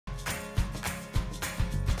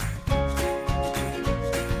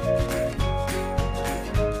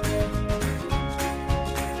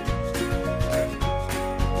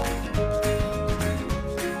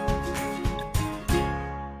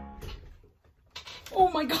Oh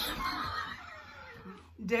my God.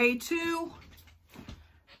 Day two.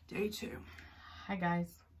 Day two. Hi guys.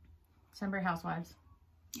 Sunbury Housewives.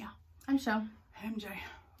 Yeah. I'm Shell. MJ.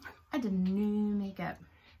 I did new makeup.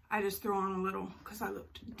 I just threw on a little because I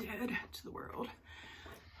looked dead to the world.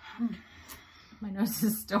 My nose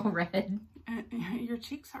is still red. And your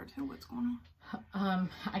cheeks are too. What's going on?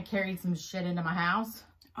 I carried some shit into my house.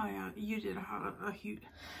 Oh yeah, you did a huge...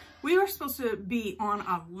 We were supposed to be on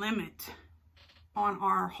a limit on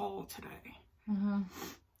our haul today.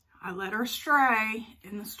 I let her stray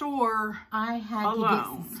in the store. I had to get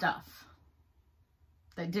some stuff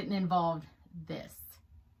that didn't involve this.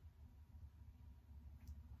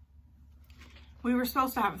 We were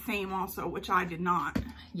supposed to have a theme also, which I did not.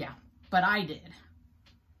 Yeah, but I did.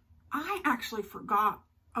 I actually forgot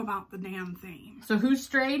about the damn theme. So who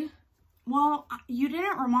strayed? Well, you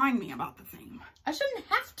didn't remind me about the theme. I shouldn't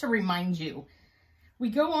have to remind you. We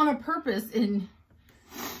go on a purpose, and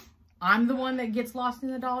I'm the one that gets lost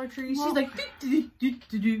in the Dollar Tree. Well, she's like,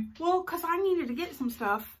 well, because I needed to get some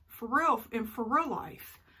stuff for real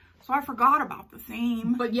life. So I forgot about the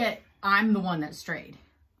theme. But yet, I'm the one that strayed.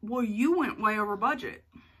 Well, you went way over budget.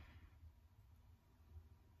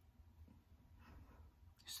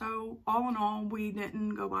 So, all in all, we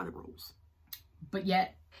didn't go by the rules. But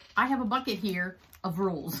yet, I have a bucket here of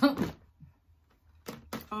rules.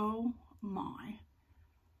 Oh my.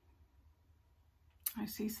 I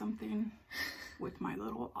see something with my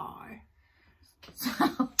little eye.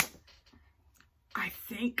 So, I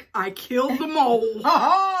think I killed the mole.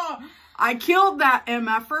 I killed that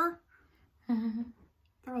MFer.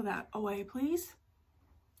 Throw that away, please.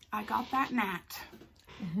 I got that gnat.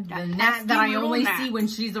 The gnat that I only see when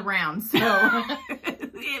she's around, so.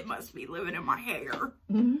 It must be living in my hair.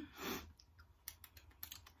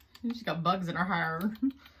 She's got bugs in her hair.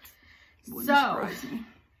 Wouldn't so, surprise me.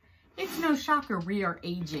 It's no shocker we are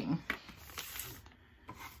aging.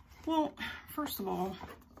 Well, first of all,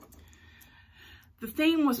 the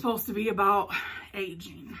theme was supposed to be about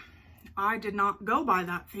aging. I did not go by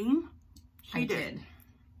that theme. She did.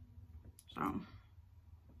 So,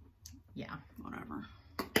 yeah. Whatever.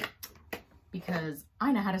 Because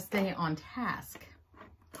I know how to stay on task.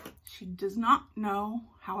 She does not know,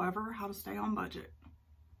 however, how to stay on budget.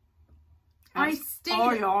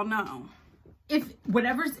 All y'all know. If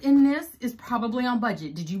whatever's in this is probably on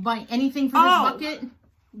budget. Did you buy anything for this bucket?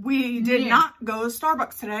 We did not go to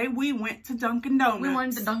Starbucks today. We went to Dunkin' Donuts. We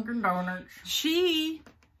went to Dunkin' Donuts. She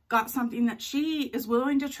got something that she is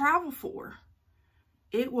willing to travel for.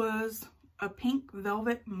 It was a pink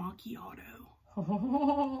velvet macchiato.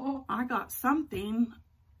 Oh. I got something.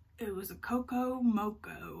 It was a Coco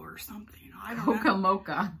Moco or something. I don't know. Coca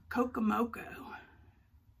Mocha. Coca Moco.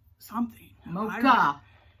 Something. Mocha.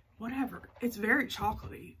 Whatever. It's very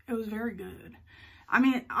chocolatey. It was very good. I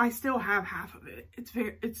mean, I still have half of it.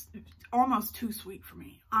 It's almost too sweet for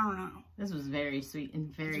me. I don't know. This was very sweet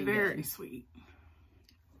and very good. Sweet.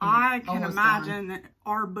 I can imagine that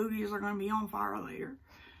our booties are going to be on fire later.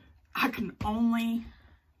 I can only...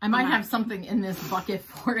 I might have something in this bucket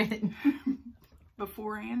for it.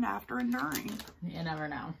 Before and after and during. You never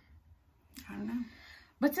know. I don't know.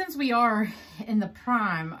 But since we are in the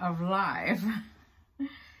prime of life,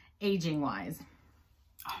 aging-wise.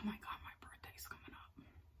 Oh my God, my birthday's coming up.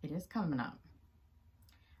 It is coming up.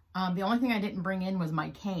 The only thing I didn't bring in was my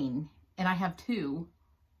cane. And I have two.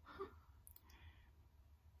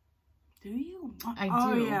 Do you? I do.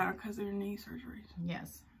 Oh yeah, because of your knee surgeries.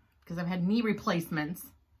 Yes. Because I've had knee replacements.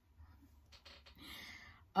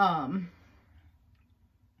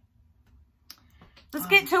 Let's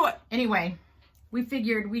get to it. Anyway, we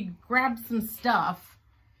figured we'd grab some stuff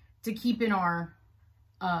to keep in our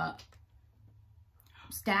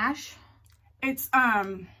stash. It's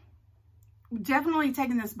definitely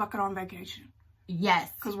taking this bucket on vacation. Yes.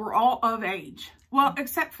 Because we're all of age. Well,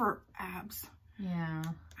 except for Abs. Yeah.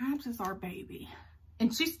 Abs is our baby.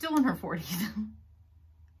 And she's still in her 40s.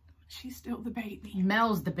 She's still the baby.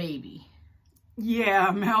 Mel's the baby.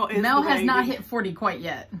 Yeah, Mel is Mel has not hit 40 quite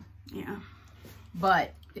yet. Yeah.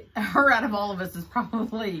 But her out of all of us is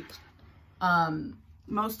probably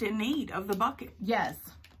most in need of the bucket. Yes.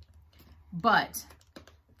 But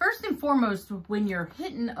first and foremost, when you're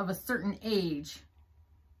hitting of a certain age,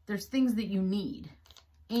 there's things that you need.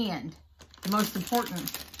 And the most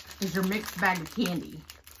important is your mixed bag of candy.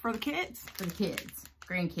 For the kids. For the kids,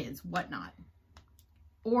 grandkids, whatnot.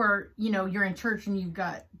 Or, you know, you're in church and you've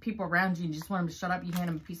got people around you and you just want them to shut up, you hand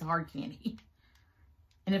them a piece of hard candy.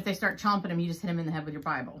 And if they start chomping them, you just hit them in the head with your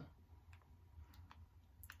Bible.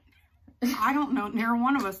 I don't know near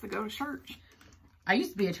one of us to go to church. I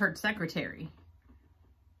used to be a church secretary.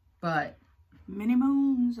 But Many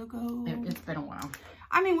moons ago. It's been a while.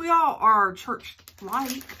 I mean, we all are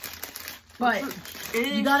church-like. But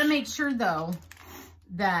you got to make sure, though,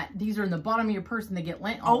 that these are in the bottom of your purse and they get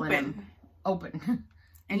lint all in them. Open.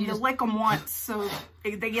 And you just lick them once so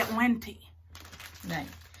they get linty. Right.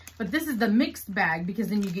 But this is the mixed bag because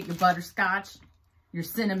then you get your butterscotch, your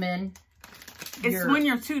cinnamon. It's when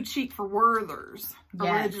you're too cheap for Werther's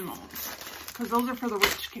originals. Because those are for the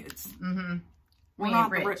rich kids. Mm-hmm. We're not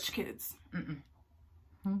the rich kids.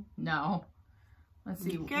 No. Let's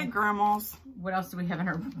see. Okay, grandmas. What else do we have in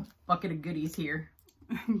our bucket of goodies here?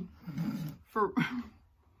 For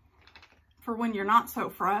when you're not so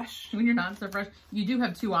fresh. When you're not so fresh. You do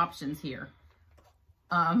have two options here.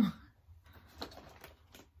 Where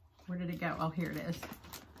did it go? Oh, here it is.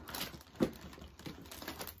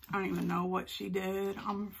 I don't even know what she did.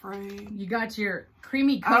 I'm afraid. You got your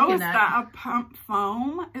creamy coconut. Oh, is that a pump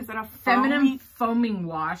foam? Is it a feminine foaming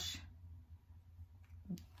wash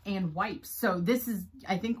and wipes? So this is,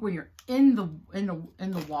 I think, when you're in the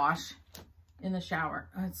wash, in the shower.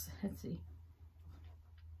 Let's see.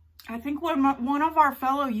 I think one of our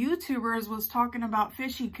fellow YouTubers was talking about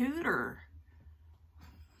fishy cooter.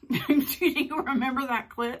 Do you remember that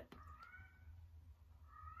clip?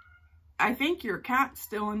 I think your cat's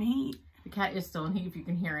still in heat. The cat is still in heat if you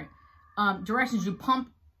can hear it. Directions: you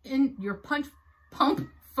pump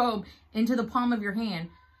foam into the palm of your hand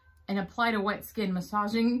and apply to wet skin,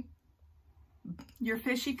 massaging your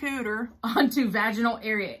fishy cooter onto vaginal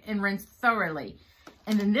area and rinse thoroughly.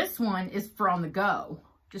 And then this one is for on the go.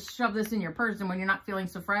 Just shove this in your purse, and when you're not feeling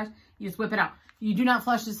so fresh, you just whip it out. You do not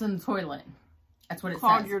flush this in the toilet. That's what it says.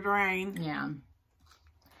 Clog your drain. Yeah.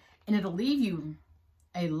 And it'll leave you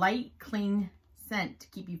a light, clean scent to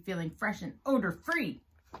keep you feeling fresh and odor-free.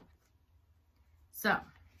 So.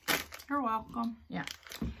 You're welcome. Yeah.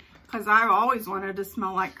 Because I've always wanted to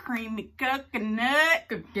smell like creamy coconut.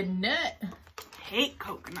 Coconut. Hate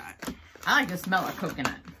coconut. I like the smell of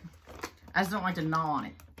coconut. I just don't like to gnaw on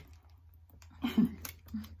it.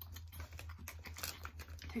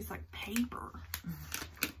 Tastes like paper.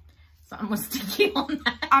 Something was sticky on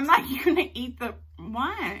that. I'm not gonna eat the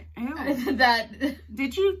what?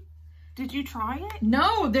 Ew. Did you try it?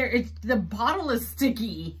 No, the bottle is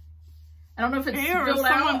sticky. I don't know if it's spilled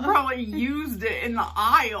out. Someone probably used it in the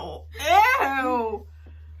aisle. Ew.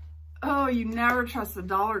 Oh, you never trust the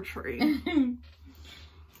Dollar Tree.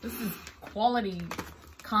 This is quality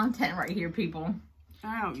content right here, people.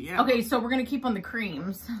 Oh, yeah. Okay, so we're going to keep on the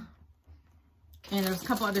creams. And there's a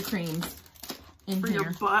couple other creams in for here.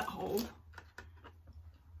 Your butthole.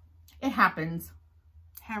 It happens.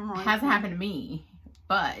 Hemorrhoid. It hasn't happened to me,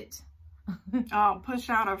 but... Oh, push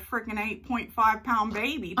out a freaking 8.5-pound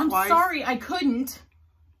baby twice. I'm sorry, I couldn't.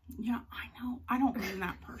 Yeah, I know. I don't mean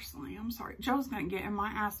that personally. I'm sorry. Joe's going to get in my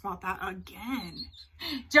ass about that again.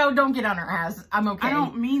 Joe, don't get on her ass. I'm okay. I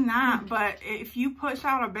don't mean that, but if you push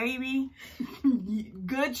out a baby,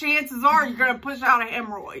 good chances are you're going to push out a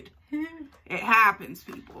hemorrhoid. It happens,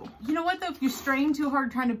 people. You know what, though? If you strain too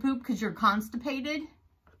hard trying to poop because you're constipated,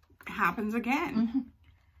 it happens again.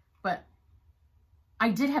 But I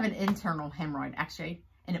did have an internal hemorrhoid, actually,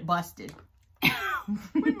 and it busted.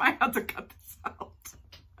 We might have to cut this out.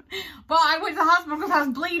 Well, I went to the hospital because I was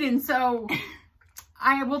bleeding, so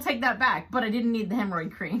I will take that back. But I didn't need the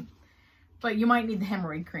hemorrhoid cream. But you might need the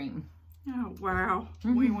hemorrhoid cream. Oh, wow.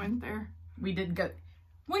 We went there. We did go.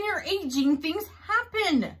 When you're aging, things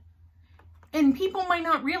happen. And people might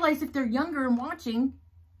not realize if they're younger and watching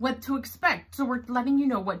what to expect. So we're letting you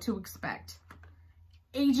know what to expect.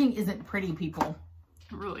 Aging isn't pretty, people.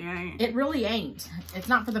 It really ain't. It really ain't. It's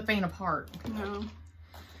not for the faint of heart. No.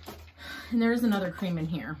 And there is another cream in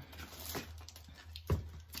here.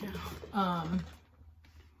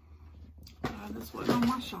 This wasn't on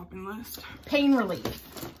my shopping list. Pain relief.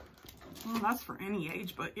 Well, that's for any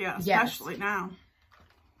age, but yeah, especially now.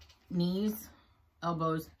 Knees,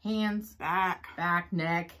 elbows, hands, back,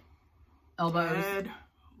 neck, elbows, head,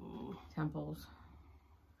 temples,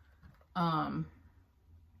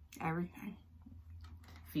 everything,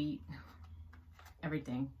 feet,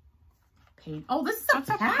 everything. Pain. Oh, this is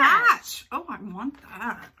a patch. Oh, I want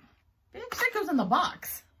that. It actually goes in the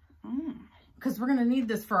box. Because we're going to need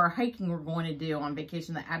this for our hiking we're going to do on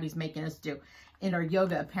vacation that Abby's making us do. And our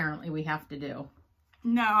yoga, apparently, we have to do.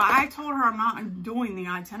 No, I told her I'm not doing the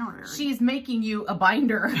itinerary. She's making you a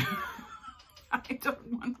binder. I don't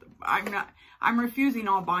want the... I'm refusing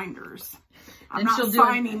all binders. I'm and not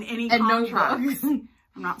signing any contracts. I'm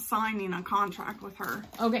not signing a contract with her.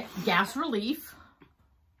 Okay, gas relief.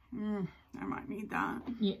 I might need that.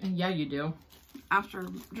 Yeah, you do. After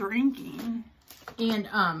drinking. And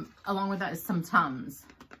along with that is some Tums.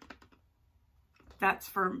 That's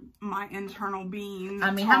for my internal being.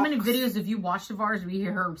 I mean, how many videos have you watched of ours where you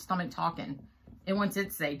hear her stomach talking? And what's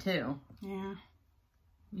it say, too? Yeah.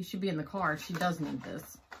 You should be in the car. She does need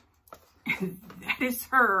this. That is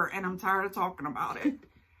her, and I'm tired of talking about it.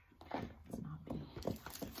 It's not me.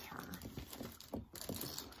 It's her.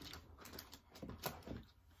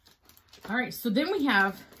 All right, so then we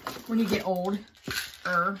have, when you get older,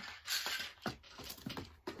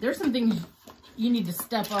 there's some things you need to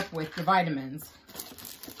step up with your vitamins.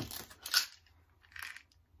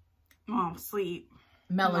 Oh, sleep.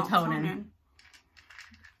 Melatonin.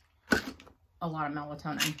 A lot of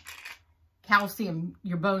melatonin. Calcium,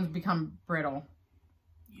 your bones become brittle.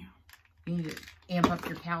 Yeah. You need to amp up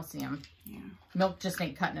your calcium. Yeah. Milk just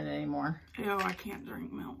ain't cutting it anymore. Ew, I can't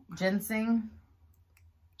drink milk. Ginseng.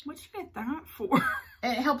 What'd you get that for?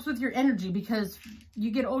 It helps with your energy because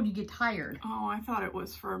you get old, you get tired. Oh, I thought it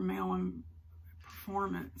was for male and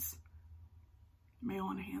performance. Male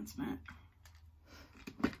enhancement.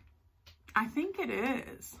 I think it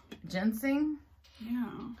is. Ginseng?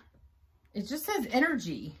 Yeah. It just says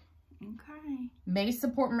energy. Okay. May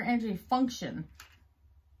support more energy function.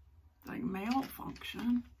 Like male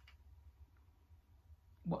function.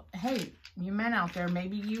 Well, hey, you men out there,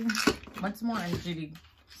 maybe you want some more energy,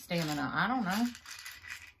 stamina. I don't know.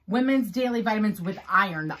 Women's daily vitamins with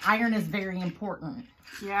iron. The iron is very important.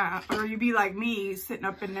 Yeah, or you be like me, sitting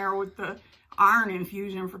up in there with the iron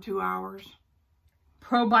infusion for 2 hours.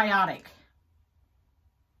 Probiotic.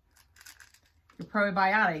 Your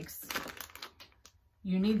probiotics,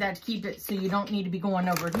 you need that to keep it so you don't need to be going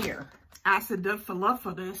over here.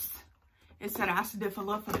 Acidophilus. It said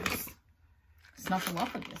acidophilus.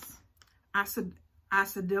 Snuffleupagus.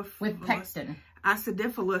 Acidophilus. With pectin.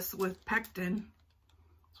 Acidophilus with pectin.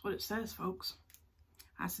 That's what it says, folks.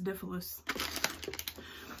 Acidophilus.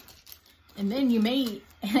 And then you may,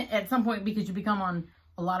 at some point, because you become on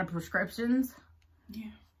a lot of prescriptions, yeah,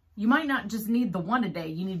 you might not just need the 1 a day.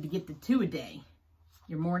 You need to get the 2 a day.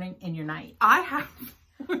 Your morning and your night. I have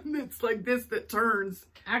one that's like this that turns.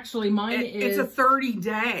 Actually, mine is... It's a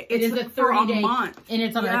 30-day. It is a 30-day month. And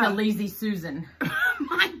it's on like a Lazy Susan.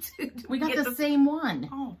 Mine too. We got the same one.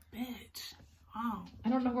 Oh, bitch. Wow. I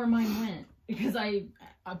don't know where mine went. Because I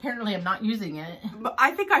apparently am not using it. But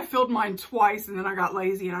I think I filled mine twice and then I got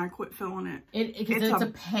lazy and I quit filling it. Because it's a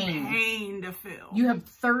pain. Pain to fill. You have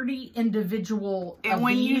 30 individual and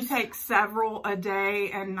when you take several a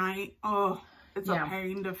day and night, oh, it's a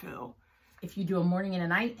pain to fill. If you do a morning and a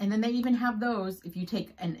night, and then they even have those, if you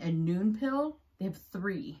take a noon pill, they have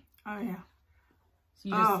 3. Oh, yeah. So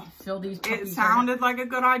you just fill these puppies. It sounded like a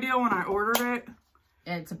good idea when I ordered it.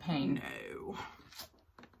 It's a pain. No.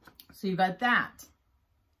 So you got that.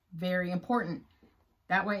 Very important.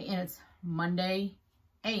 That way, and it's Monday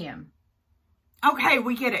AM. Okay,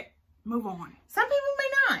 we get it. Move on. Some people may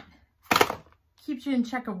not. Keeps you in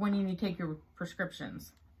check of when you need to take your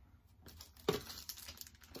prescriptions.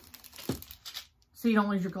 So you don't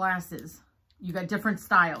lose your glasses. You got different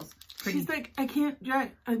styles. She's like, I can't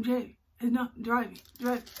drive. I'm not driving.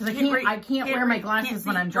 Because I can't wear my glasses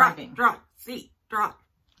when I'm driving. Drop.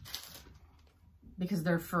 Because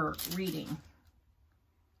they're for reading.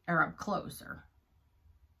 Or up closer.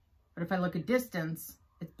 But if I look at distance,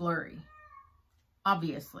 it's blurry.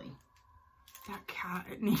 Obviously. That cat,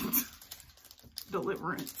 it needs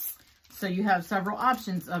deliverance. So you have several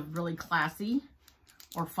options of really classy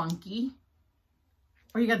or funky.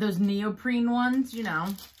 Or you got those neoprene ones, you know.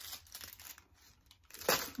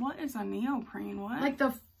 What is a neoprene? What? Like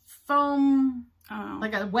the foam,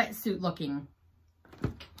 like a wetsuit looking.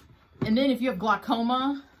 And then if you have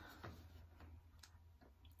glaucoma.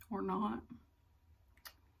 Or not.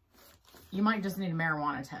 You might just need a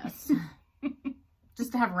marijuana test.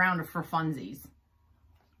 Just to have around for funsies.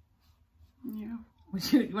 Yeah.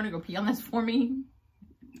 You want to go pee on this for me?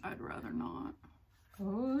 I'd rather not.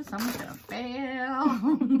 Oh, someone's gonna fail.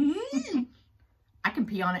 I can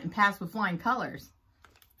pee on it and pass with flying colors.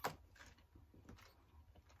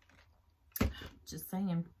 Just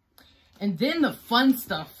saying. And then the fun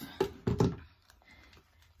stuff.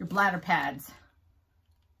 Your bladder pads.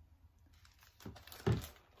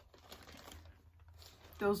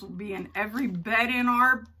 Those will be in every bed in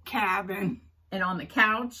our cabin. And on the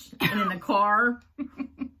couch. And in the car.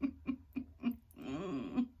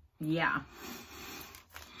 Yeah.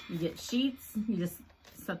 You get sheets. You just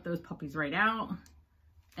set those puppies right out.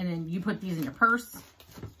 And then you put these in your purse.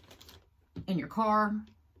 In your car.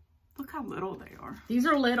 Look how little they are. These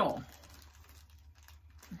are little.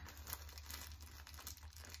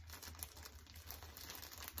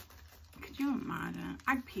 Could you imagine?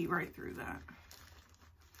 I'd pee right through that.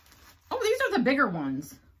 Oh, these are the bigger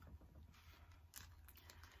ones.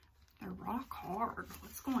 They're rock hard.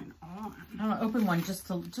 What's going on? I don't know, open one just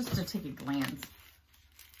to take a glance.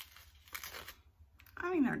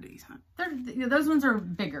 I mean, they're decent. Those ones are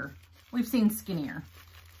bigger. We've seen skinnier.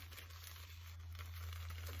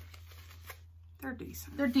 They're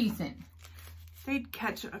decent. They're decent. They'd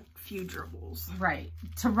catch a few dribbles. Right.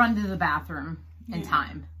 To run to the bathroom in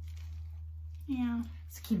time. Yeah.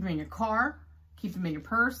 So keep them in your car. Keep them in your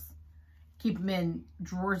purse. Keep them in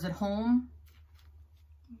drawers at home.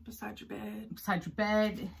 Beside your bed. Beside your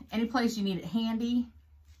bed. Any place you need it handy.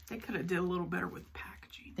 They could have did a little better with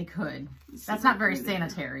packaging. They could. That's not very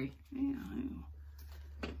sanitary. Yeah.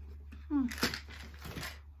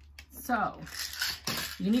 So,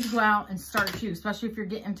 you need to go out and start too, especially if you're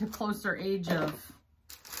getting to closer age of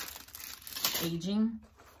aging,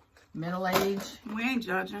 middle age. We ain't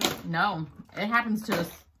judging. No, it happens to us,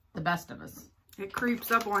 the best of us. It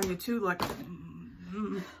creeps up on you too, like...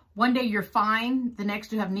 One day you're fine, the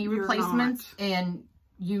next you have knee replacements, and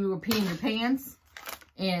you are peeing your pants,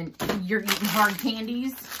 and you're eating hard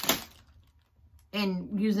candies,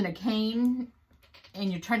 and using a cane,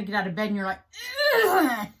 and you're trying to get out of bed, and you're like,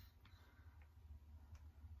 ugh!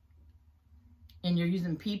 And you're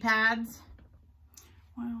using pee pads.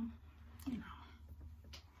 Well, you know,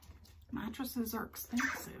 mattresses are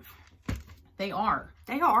expensive. They are.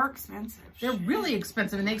 They are expensive. They're really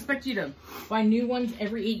expensive, and they expect you to buy new ones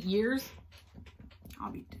every 8 years.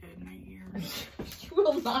 I'll be dead in 8 years. You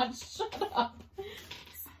will not. Shut up.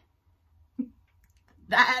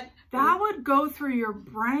 That would go through your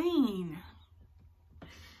brain.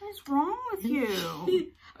 What's wrong with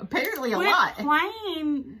you? Apparently a Quit lot.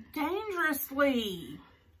 Playing dangerously.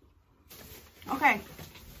 Okay.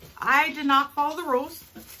 I did not follow the rules.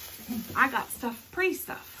 I got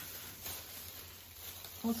pre-stuff.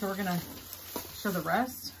 Well, so we're going to show the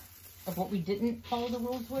rest of what we didn't follow the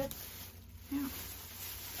rules with. Yeah.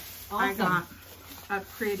 Awesome. I got a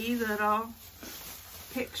pretty little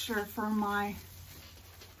picture for my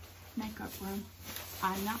makeup room.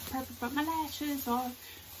 I'm not perfect, but my lashes are.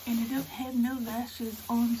 And I don't have no lashes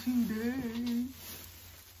on today.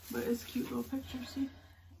 But it's a cute little picture, see?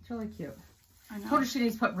 It's really cute. I know. Told her she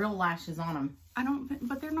needs to put real lashes on them. I don't think,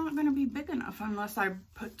 but they're not going to be big enough unless I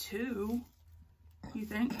put 2. You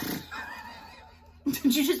think?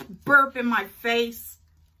 Did you just burp in my face?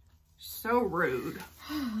 So rude.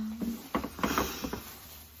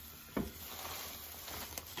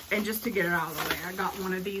 And just to get it out of the way, I got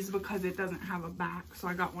one of these because it doesn't have a back. So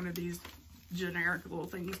I got one of these generic little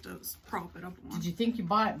things to prop it up on. Did you think you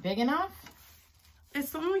bought it big enough?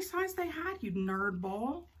 It's the only size they had, you nerd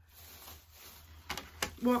ball.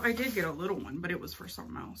 Well, I did get a little one, but it was for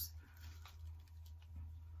something else.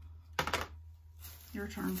 Your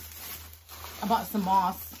turn. I bought some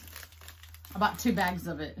moss. I bought 2 bags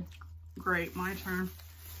of it. Great, my turn.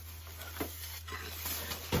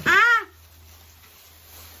 Ah!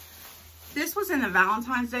 This was in the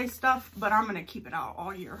Valentine's Day stuff, but I'm going to keep it out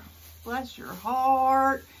all year. Bless your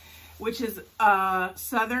heart, which is a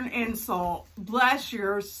Southern insult. Bless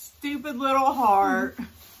your stupid little heart.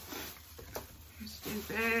 You're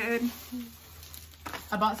stupid.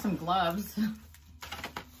 I bought some gloves.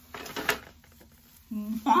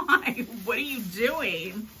 Why? What are you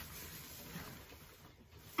doing?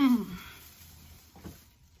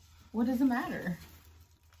 What does it matter?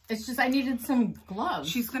 It's just I needed some gloves.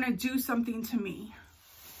 She's going to do something to me.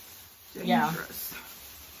 Dangerous.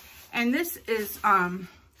 Yeah. And this is,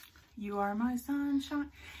 You Are My Sunshine.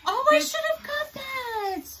 Oh, I should have got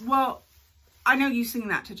that. Well, I know you sing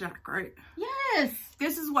that to Jack, right? Yes.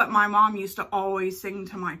 This is what my mom used to always sing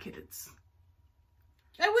to my kids.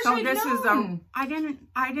 I wish So I'd this known. is I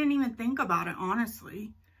didn't even think about it,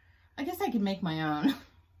 honestly. I guess I could make my own.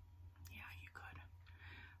 Yeah, you could.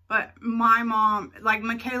 But my mom, like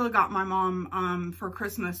Michaela got my mom for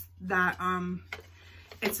Christmas that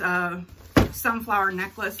it's a sunflower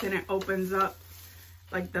necklace, and it opens up,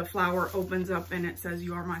 like the flower opens up and it says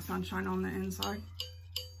 "You Are My Sunshine" on the inside.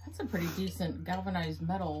 That's a pretty decent galvanized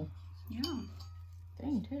metal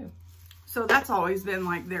thing too. So that's always been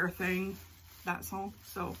like their thing, that song.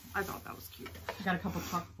 So I thought that was cute. I got a couple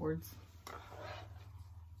chalkboards.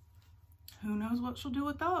 Who knows what she'll do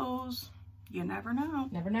with those? You never know.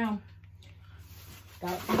 Never know.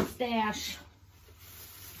 Got it from the stash.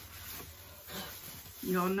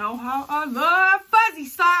 You don't know how I love fuzzy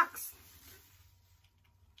socks.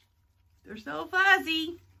 They're so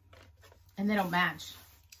fuzzy. And they don't match.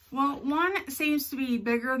 Well, one seems to be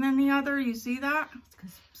bigger than the other. You see that? It's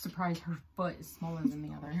because, surprise, her foot is smaller than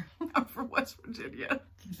the other. I'm from West Virginia.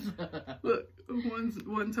 Look,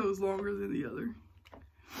 one toe's longer than the other.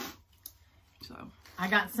 So I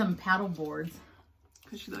got some paddle boards.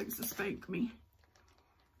 because she likes to spank me.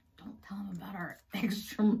 Don't tell him about our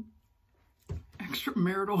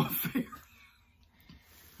extramarital affair.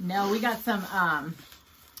 No, we got some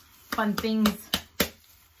fun things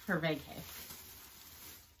for vacay.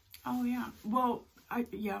 Oh yeah. Well,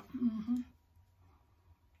 yeah. Mm-hmm.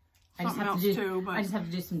 I just have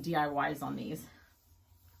to do some DIYs on these.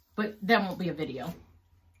 But that won't be a video.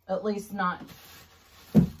 At least not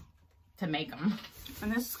to make them.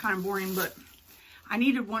 And this is kind of boring, but I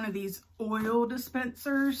needed one of these oil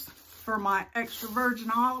dispensers for my extra virgin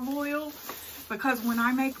olive oil, because when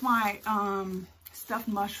I make my stuffed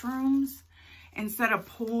mushrooms, instead of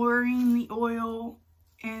pouring the oil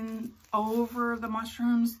in over the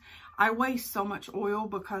mushrooms, I waste so much oil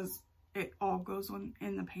because it all goes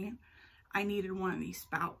in the pan. I needed one of these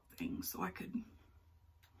spout things so I could,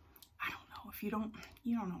 I don't know, if you don't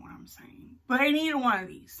know what I'm saying, but I needed one of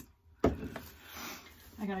these.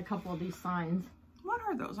 I got a couple of these signs. What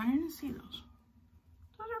are those? I didn't see those.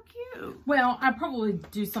 Those are cute. Well, I'd probably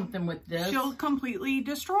do something with this. She'll completely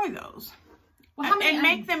destroy those. Well, and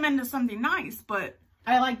make them into something nice, but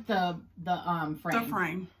I like the frame. The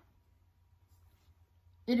frame.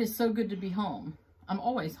 It is so good to be home. I'm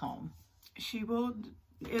always home.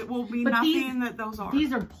 It will be nothing that those are.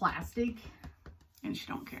 These are plastic. And she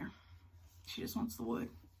don't care. She just wants the wood.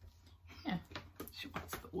 Yeah. She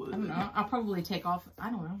wants the wood. I don't know. I'll probably take off.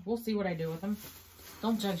 I don't know. We'll see what I do with them.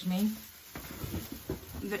 Don't judge me.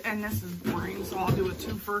 And this is boring, so I'll do a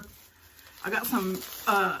twofer. I got some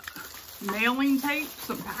mailing tape,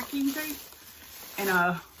 some packing tape, and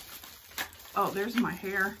oh, there's my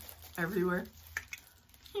hair everywhere.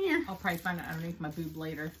 Here. I'll probably find it underneath my boob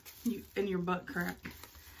later. In your butt crack.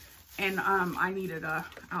 And I needed a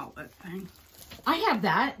outlet thing. I have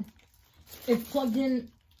that. It's plugged in.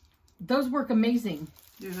 Those work amazing.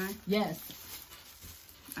 Do they? Yes.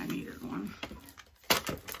 I needed one.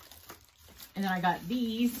 And then I got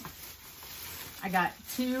these. I got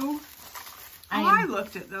two. I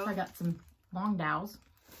looked at those. I got some long dowels.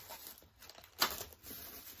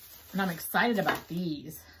 And I'm excited about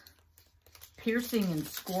these. Piercing and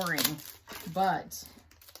scoring. But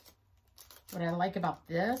what I like about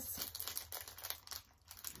this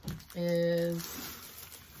is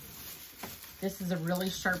this is a really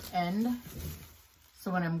sharp end.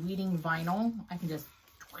 So when I'm weeding vinyl, I can just...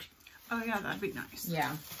 Oh yeah, that'd be nice.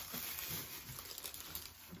 Yeah.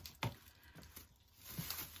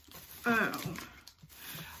 Oh.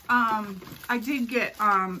 I did get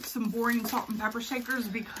some boring salt and pepper shakers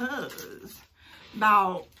because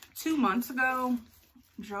about 2 months ago,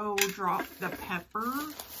 Joe dropped the pepper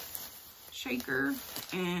shaker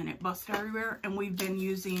and it busted everywhere, and we've been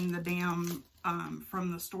using the damn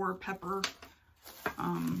from the store pepper,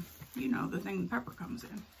 you know, the thing the pepper comes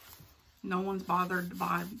in. No one's bothered to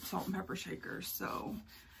buy salt and pepper shakers, so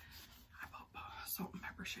I bought salt and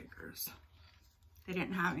pepper shakers. They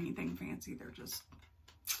didn't have anything fancy, they're just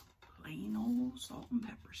plain old salt and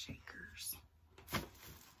pepper shakers.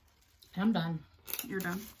 I'm done. You're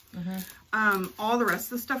done? Mm-hmm. All the rest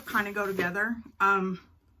of the stuff kind of go together.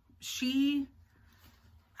 She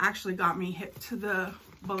actually got me hip to the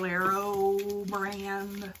Bolero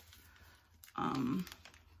brand.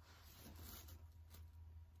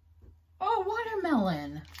 Oh,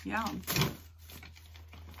 watermelon. Yeah.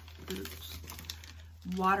 Oops.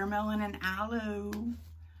 Watermelon and aloe.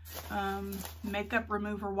 Makeup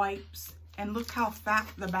remover wipes. And look how fat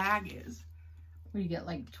the bag is. What do you get,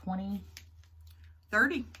 like 20?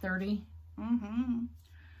 30. 30? Mm-hmm.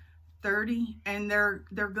 30. And they're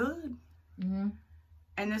good. Mm-hmm.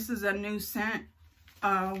 And this is a new scent,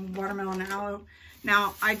 watermelon and aloe.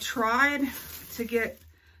 Now, I tried to get...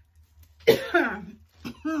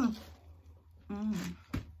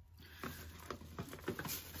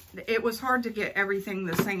 It was hard to get everything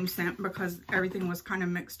the same scent because everything was kind of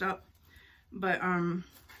mixed up. But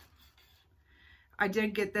I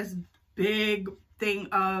did get this big thing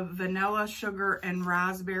of vanilla, sugar, and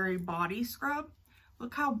raspberry body scrub.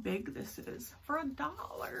 Look how big this is for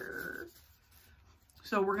 $1.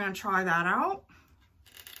 So we're going to try that out.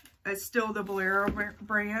 It's still the Bolero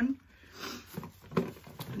brand.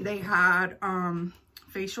 They had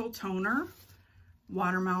facial toner,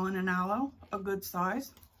 watermelon and aloe, a good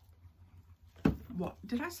size. What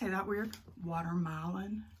did I say that weird?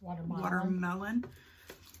 Watermelon. Watermelon.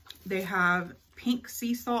 They have pink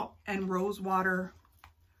sea salt and rose water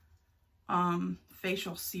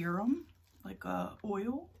facial serum, like a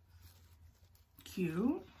oil.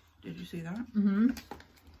 Cute. Did you see that? Mm-hmm.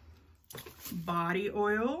 Body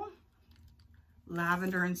oil,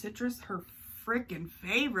 lavender and citrus. Her freaking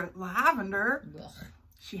favorite, lavender. Ugh.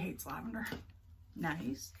 She hates lavender.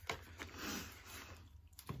 Nice.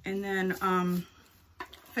 And then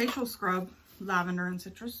facial scrub, lavender and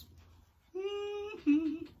citrus.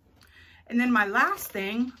 And then my last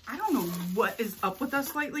thing, I don't know what is up with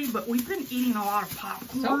us lately, but we've been eating a lot of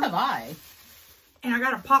popcorn. So have I. And I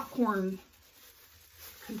got a popcorn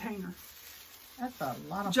container. That's a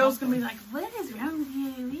lot of Joe's popcorn. going to be like, what is wrong with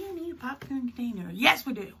you? We don't need a popcorn container. Yes,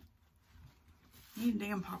 we do. We need a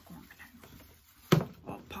damn popcorn container.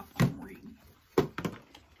 Well, popcorn we're eating.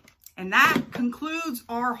 And that concludes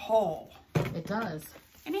our haul. It does.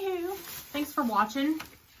 Anywho. Thanks for watching.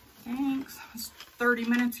 Thanks. It's 30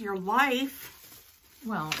 minutes of your life.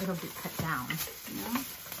 Well, it'll be cut down. Yeah.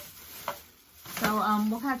 So,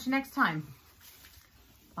 we'll catch you next time.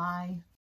 Bye.